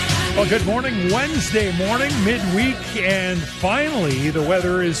Well, good morning. Wednesday morning, midweek, and finally the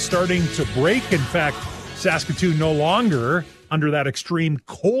weather is starting to break. In fact, Saskatoon no longer under that extreme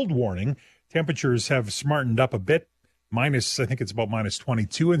cold warning. Temperatures have smartened up a bit. I think it's about minus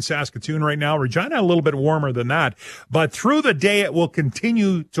 22 in Saskatoon right now. Regina a little bit warmer than that. But through the day, it will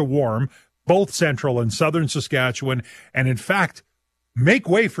continue to warm, both central and southern Saskatchewan. And in fact, make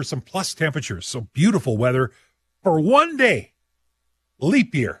way for some plus temperatures. So beautiful weather for one day.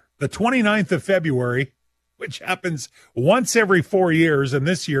 Leap year, the 29th of February, which happens once every 4 years. And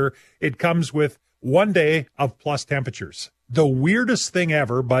this year, it comes with one day of plus temperatures. The weirdest thing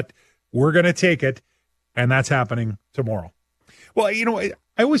ever, but we're going to take it. And that's happening tomorrow. Well, I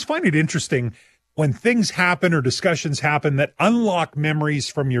always find it interesting when things happen or discussions happen that unlock memories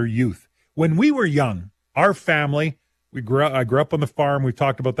from your youth. When we were young, our family, I grew up on the farm. We've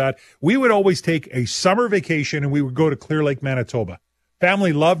talked about that. We would always take a summer vacation and we would go to Clear Lake, Manitoba.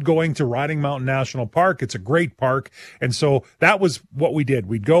 Family loved going to Riding Mountain National Park. It's a great park. And so that was what we did.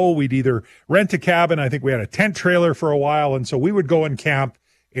 We'd either rent a cabin. I think we had a tent trailer for a while. And so we would go and camp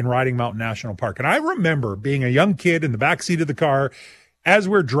in Riding Mountain National Park. And I remember being a young kid in the backseat of the car as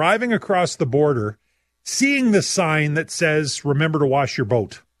we're driving across the border, seeing the sign that says, "Remember to wash your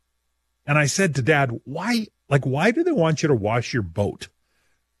boat." And I said to Dad, why do they want you to wash your boat?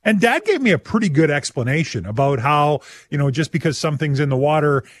 And Dad gave me a pretty good explanation about how, just because something's in the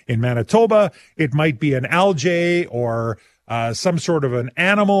water in Manitoba, it might be an algae or some sort of an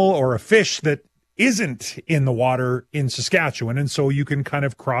animal or a fish that isn't in the water in Saskatchewan. And so you can kind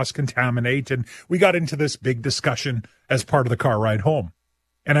of cross-contaminate. And we got into this big discussion as part of the car ride home.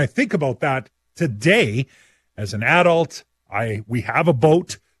 And I think about that today as an adult. We have a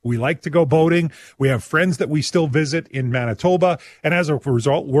boat. We like to go boating. We have friends that we still visit in Manitoba. And as a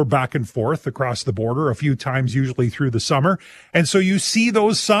result, we're back and forth across the border a few times, usually through the summer. And so you see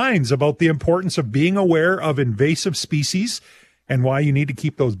those signs about the importance of being aware of invasive species and why you need to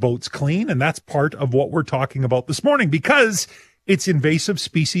keep those boats clean. And that's part of what we're talking about this morning because it's Invasive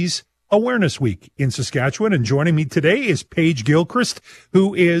Species Awareness Week in Saskatchewan. And joining me today is Paige Gilchrist,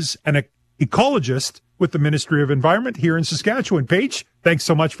 who is an ecologist with the Ministry of Environment here in Saskatchewan. Paige, thanks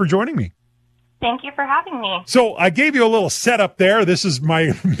so much for joining me. Thank you for having me. So I gave you a little setup there. This is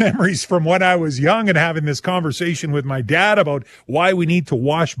my memories from when I was young and having this conversation with my dad about why we need to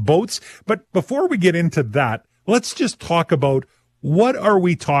wash boats. But before we get into that, let's just talk about what are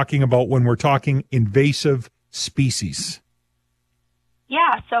we talking about when we're talking invasive species?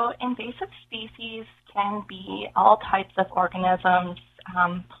 Yeah, so invasive species can be all types of organisms,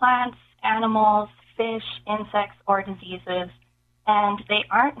 plants, animals, fish, insects, or diseases, and they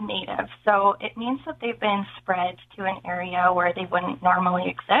aren't native. So it means that they've been spread to an area where they wouldn't normally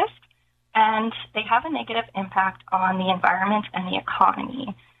exist, and they have a negative impact on the environment and the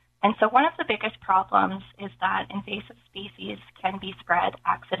economy. And so one of the biggest problems is that invasive species can be spread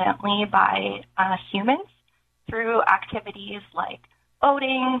accidentally by humans through activities like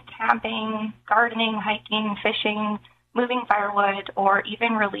boating, camping, gardening, hiking, fishing, moving firewood, or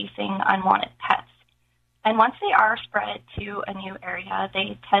even releasing unwanted pets. And once they are spread to a new area,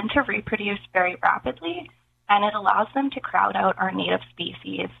 they tend to reproduce very rapidly, and it allows them to crowd out our native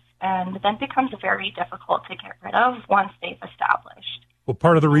species, and then becomes very difficult to get rid of once they've established. Well,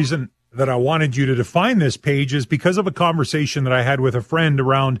 part of the reason that I wanted you to define this, Paige, is because of a conversation that I had with a friend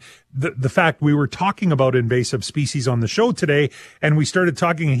around the fact we were talking about invasive species on the show today, and we started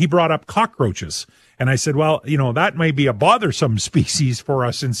talking, and he brought up cockroaches. And I said, well, that may be a bothersome species for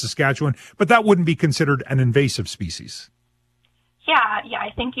us in Saskatchewan, but that wouldn't be considered an invasive species. Yeah, I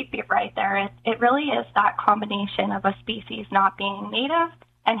think you'd be right there. It really is that combination of a species not being native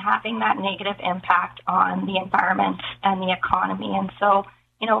and having that negative impact on the environment and the economy. And so,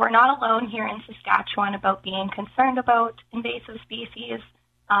 we're not alone here in Saskatchewan about being concerned about invasive species.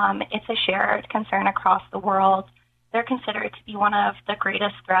 It's a shared concern across the world. They're considered to be one of the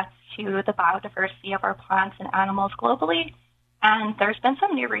greatest threats to the biodiversity of our plants and animals globally. And there's been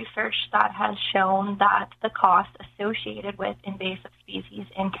some new research that has shown that the cost associated with invasive species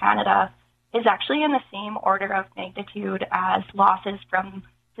in Canada is actually in the same order of magnitude as losses from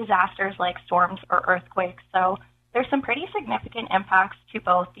disasters like storms or earthquakes. So there's some pretty significant impacts to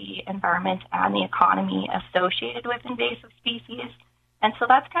both the environment and the economy associated with invasive species. And so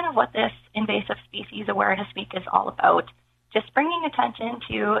that's kind of what this Invasive Species Awareness Week is all about. Just bringing attention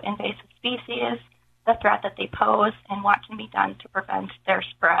to invasive species, the threat that they pose, and what can be done to prevent their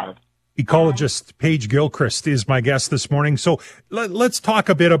spread. Ecologist Paige Gilchrist is my guest this morning. So let's talk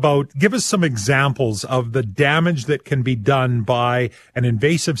a bit about, give us some examples of the damage that can be done by an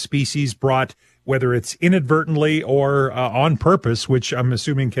invasive species brought whether it's inadvertently or on purpose, which I'm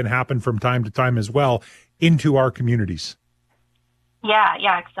assuming can happen from time to time as well, into our communities.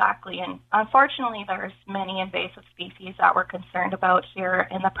 Yeah, exactly. And unfortunately, there's many invasive species that we're concerned about here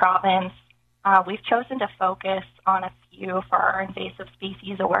in the province. We've chosen to focus on a few for our Invasive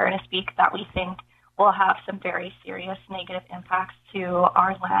Species Awareness Week that we think will have some very serious negative impacts to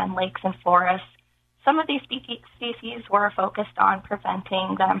our land, lakes, and forests. Some of these species were focused on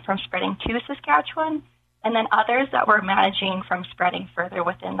preventing them from spreading to Saskatchewan, and then others that we're managing from spreading further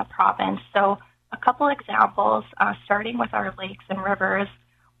within the province. So a couple examples, starting with our lakes and rivers,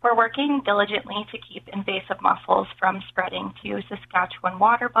 we're working diligently to keep invasive mussels from spreading to Saskatchewan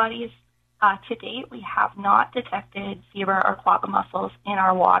water bodies. To date, we have not detected zebra or quagga mussels in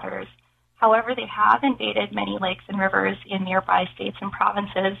our waters. However, they have invaded many lakes and rivers in nearby states and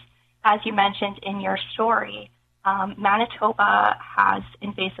provinces. As you mentioned in your story, Manitoba has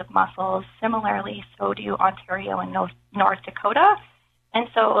invasive mussels. Similarly, so do Ontario and North Dakota. And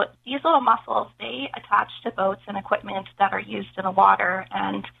so these little mussels, they attach to boats and equipment that are used in the water.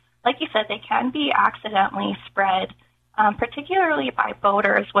 And like you said, they can be accidentally spread, particularly by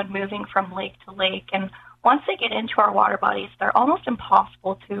boaters when moving from lake to lake. And once they get into our water bodies, they're almost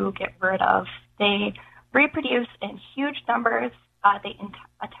impossible to get rid of. They reproduce in huge numbers. They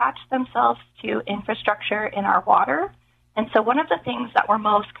attach themselves to infrastructure in our water. And so one of the things that we're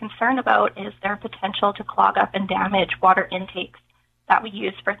most concerned about is their potential to clog up and damage water intakes that we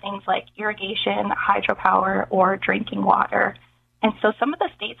use for things like irrigation, hydropower, or drinking water. And so some of the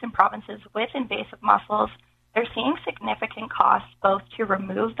states and provinces with invasive mussels, they're seeing significant costs both to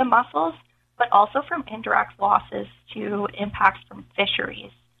remove the mussels, but also from indirect losses to impacts from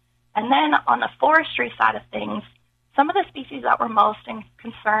fisheries. And then on the forestry side of things, some of the species that we're most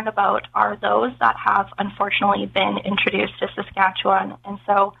concerned about are those that have unfortunately been introduced to Saskatchewan. And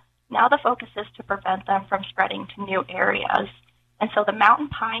so now the focus is to prevent them from spreading to new areas. And so the mountain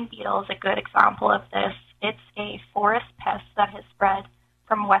pine beetle is a good example of this. It's a forest pest that has spread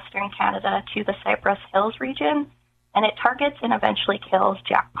from Western Canada to the Cypress Hills region, and it targets and eventually kills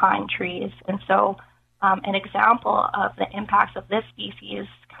jack pine trees. And so an example of the impacts of this species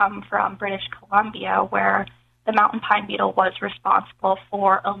come from British Columbia, where the mountain pine beetle was responsible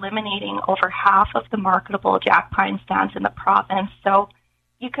for eliminating over half of the marketable jack pine stands in the province. So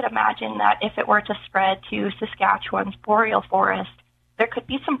you could imagine that if it were to spread to Saskatchewan's boreal forest, there could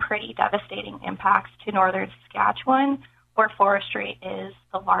be some pretty devastating impacts to northern Saskatchewan, where forestry is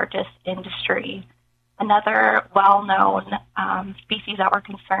the largest industry. Another well-known species that we're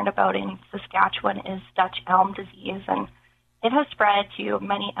concerned about in Saskatchewan is Dutch elm disease, and it has spread to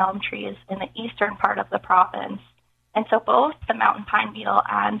many elm trees in the eastern part of the province. And so both the mountain pine beetle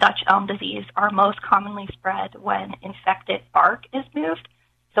and Dutch elm disease are most commonly spread when infected bark is moved.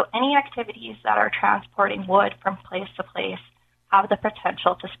 So any activities that are transporting wood from place to place have the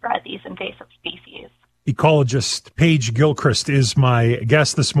potential to spread these invasive species. Ecologist Paige Gilchrist is my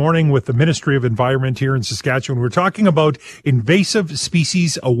guest this morning with the Ministry of Environment here in Saskatchewan. We're talking about Invasive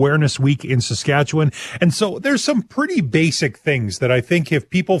Species Awareness Week in Saskatchewan. And so there's some pretty basic things that I think if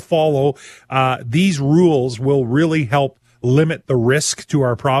people follow these rules will really help limit the risk to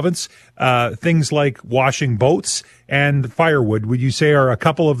our province. Things like washing boats and firewood, would you say are a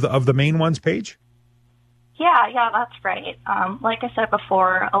couple of the main ones, Paige? Yeah, that's right. Like I said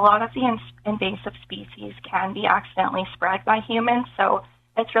before, a lot of the invasive species can be accidentally spread by humans, so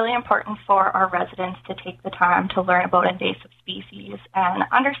it's really important for our residents to take the time to learn about invasive species and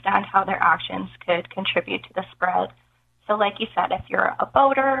understand how their actions could contribute to the spread. So like you said, if you're a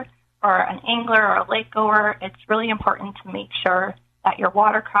boater or an angler or a lake goer, it's really important to make sure that your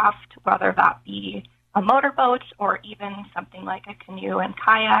watercraft, whether that be a motorboat or even something like a canoe and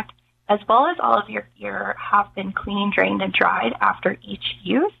kayak, as well as all of your gear have been cleaned, drained, and dried after each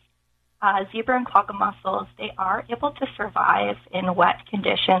use. Zebra and quagga mussels, they are able to survive in wet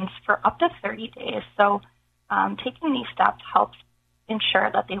conditions for up to 30 days. So taking these steps helps ensure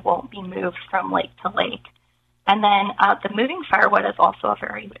that they won't be moved from lake to lake. And then the moving firewood is also a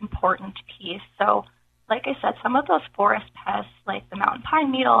very important piece. So like I said, some of those forest pests like the mountain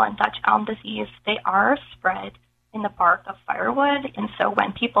pine beetle and Dutch elm disease, they are spread in the bark of firewood. And so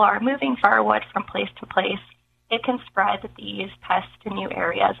when people are moving firewood from place to place, it can spread these pests to new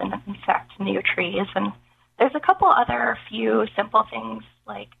areas and infect new trees. And there's a couple other few simple things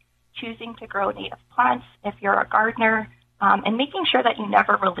like choosing to grow native plants if you're a gardener, and making sure that you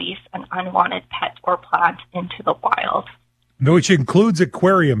never release an unwanted pet or plant into the wild. Which includes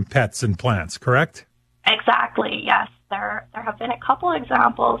aquarium pets and plants, correct? Exactly, yes. There have been a couple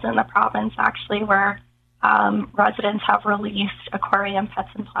examples in the province actually where residents have released aquarium pets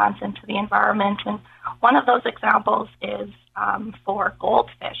and plants into the environment. And one of those examples is for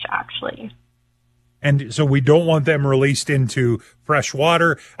goldfish, actually. And so we don't want them released into fresh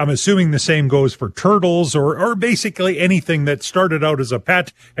water. I'm assuming the same goes for turtles or basically anything that started out as a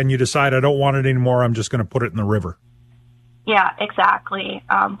pet and you decide I don't want it anymore, I'm just going to put it in the river. Yeah, exactly.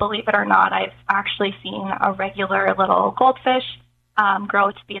 Believe it or not, I've actually seen a regular little goldfish grow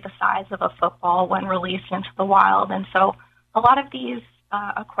to be the size of a football when released into the wild. And so a lot of these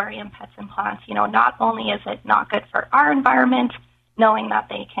aquarium pets and plants, not only is it not good for our environment, knowing that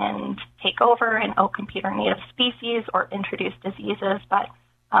they can take over and outcompete our native species or introduce diseases, but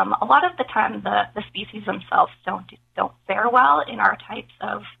a lot of the time the species themselves don't fare well in our types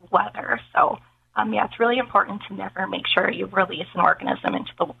of weather. So it's really important to never make sure you release an organism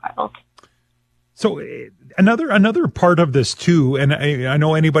into the wild. So another part of this too, and I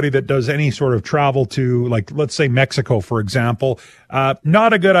know anybody that does any sort of travel to, like, let's say Mexico, for example,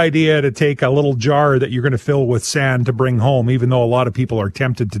 not a good idea to take a little jar that you're going to fill with sand to bring home, even though a lot of people are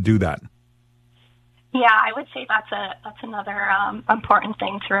tempted to do that. Yeah, I would say that's another important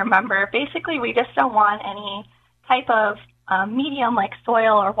thing to remember. Basically, we just don't want any type of medium like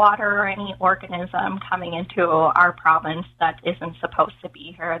soil or water or any organism coming into our province that isn't supposed to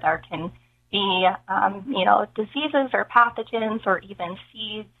be here. There can be, diseases or pathogens or even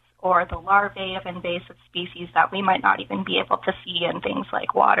seeds or the larvae of invasive species that we might not even be able to see in things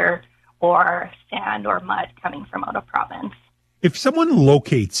like water or sand or mud coming from out of province. If someone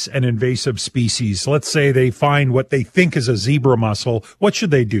locates an invasive species, let's say they find what they think is a zebra mussel, what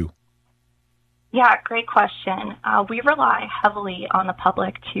should they do? Yeah, great question. We rely heavily on the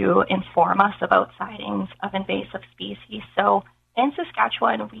public to inform us about sightings of invasive species. So in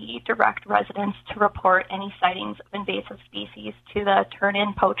Saskatchewan, we direct residents to report any sightings of invasive species to the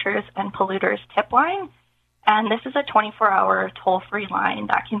Turn-In Poachers and Polluters tip line. And this is a 24-hour toll-free line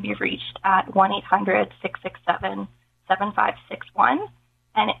that can be reached at 1-800-667-7561.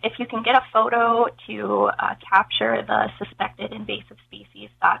 And if you can get a photo to capture the suspected invasive species,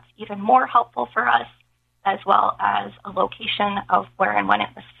 that's even more helpful for us, as well as a location of where and when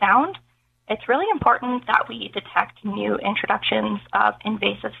it was found. It's really important that we detect new introductions of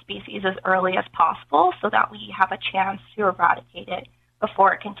invasive species as early as possible so that we have a chance to eradicate it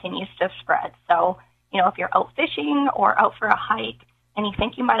before it continues to spread. So, if you're out fishing or out for a hike and you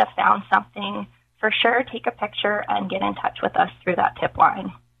think you might have found something, for sure, take a picture and get in touch with us through that tip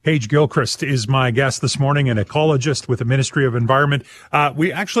line. Paige Gilchrist is my guest this morning, an ecologist with the Ministry of Environment.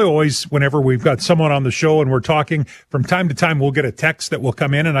 We actually always, whenever we've got someone on the show and we're talking, from time to time, we'll get a text that will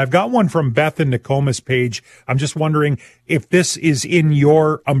come in. And I've got one from Beth in Nokomis, Paige. I'm just wondering if this is in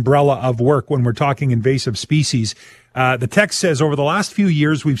your umbrella of work when we're talking invasive species. The text says, over the last few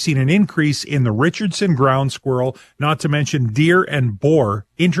years, we've seen an increase in the Richardson ground squirrel, not to mention deer and boar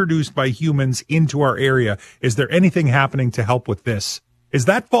introduced by humans into our area. Is there anything happening to help with this? Does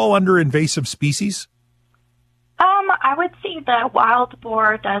that fall under invasive species? I would say the wild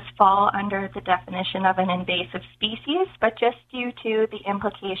boar does fall under the definition of an invasive species, but just due to the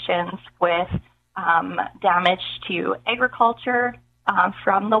implications with damage to agriculture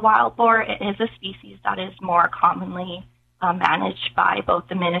from the wild boar, it is a species that is more commonly managed by both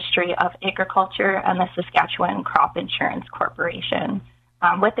the Ministry of Agriculture and the Saskatchewan Crop Insurance Corporation.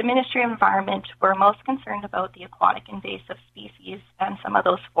 With the Ministry of Environment, we're most concerned about the aquatic invasive species and some of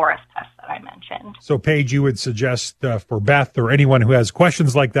those forest pests that I mentioned. So, Paige, you would suggest for Beth or anyone who has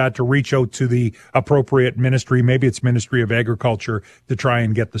questions like that to reach out to the appropriate ministry, maybe it's Ministry of Agriculture, to try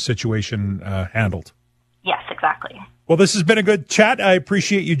and get the situation handled. Yes, exactly. Well, this has been a good chat. I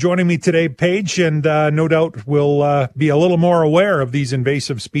appreciate you joining me today, Paige, and no doubt we'll be a little more aware of these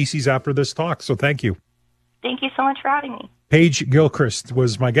invasive species after this talk. So thank you. Thank you so much for having me. Paige Gilchrist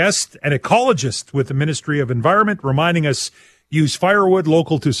was my guest, an ecologist with the Ministry of Environment, reminding us use firewood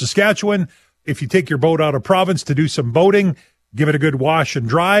local to Saskatchewan. If you take your boat out of province to do some boating, give it a good wash and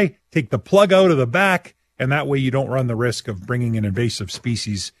dry, take the plug out of the back, and that way you don't run the risk of bringing an invasive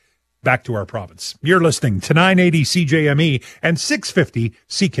species back to our province. You're listening to 980 CJME and 650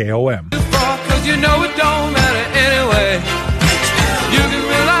 CKOM. Because you know it don't matter anyway. You can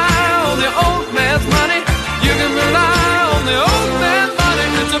rely on the old man's money. You can rely on the old man's money.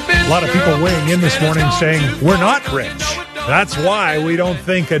 It's a big A lot of people weighing in this morning saying we're not rich. That's why we don't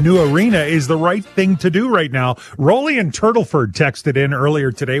think a new arena is the right thing to do right now. Rolly in Turtleford texted in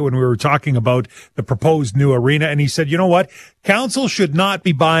earlier today when we were talking about the proposed new arena, and he said, you know what? Council should not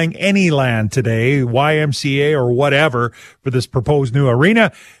be buying any land today, YMCA or whatever, for this proposed new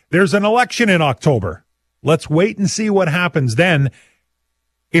arena. There's an election in October. Let's wait and see what happens then.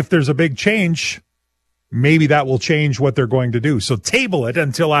 If there's a big change, maybe that will change what they're going to do. So table it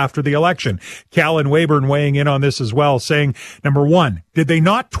until after the election. Cal and Weyburn weighing in on this as well, saying, number one, did they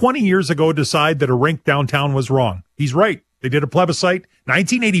not 20 years ago decide that a rink downtown was wrong? He's right. They did a plebiscite,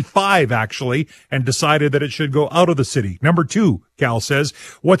 1985 actually, and decided that it should go out of the city. Number two, Cal says,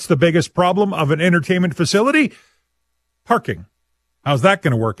 what's the biggest problem of an entertainment facility? Parking. How's that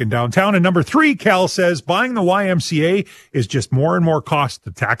going to work in downtown? And number three, Cal says, buying the YMCA is just more and more cost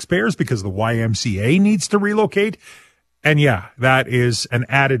to taxpayers because the YMCA needs to relocate. And yeah, that is an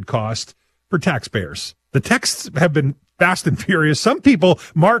added cost for taxpayers. The texts have been fast and furious. Some people,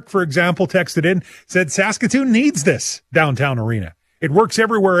 Mark, for example, texted in, said Saskatoon needs this downtown arena. It works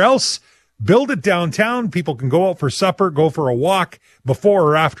everywhere else. Build it downtown. People can go out for supper, go for a walk before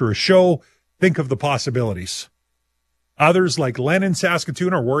or after a show. Think of the possibilities. Others, like Len in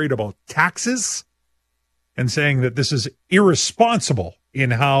Saskatoon, are worried about taxes and saying that this is irresponsible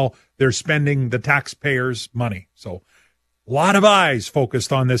in how they're spending the taxpayers' money. So a lot of eyes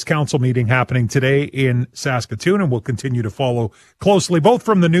focused on this council meeting happening today in Saskatoon, and we'll continue to follow closely, both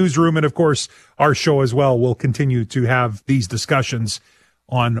from the newsroom and, of course, our show as well. We'll continue to have these discussions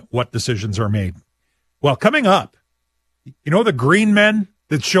on what decisions are made. Well, coming up, you know the green men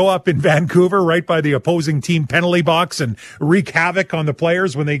that show up in Vancouver right by the opposing team penalty box and wreak havoc on the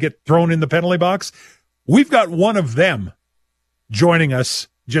players when they get thrown in the penalty box? We've got one of them joining us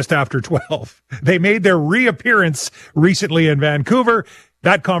just after 12. They made their reappearance recently in Vancouver.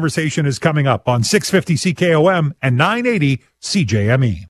 That conversation is coming up on 650 CKOM and 980 CJME.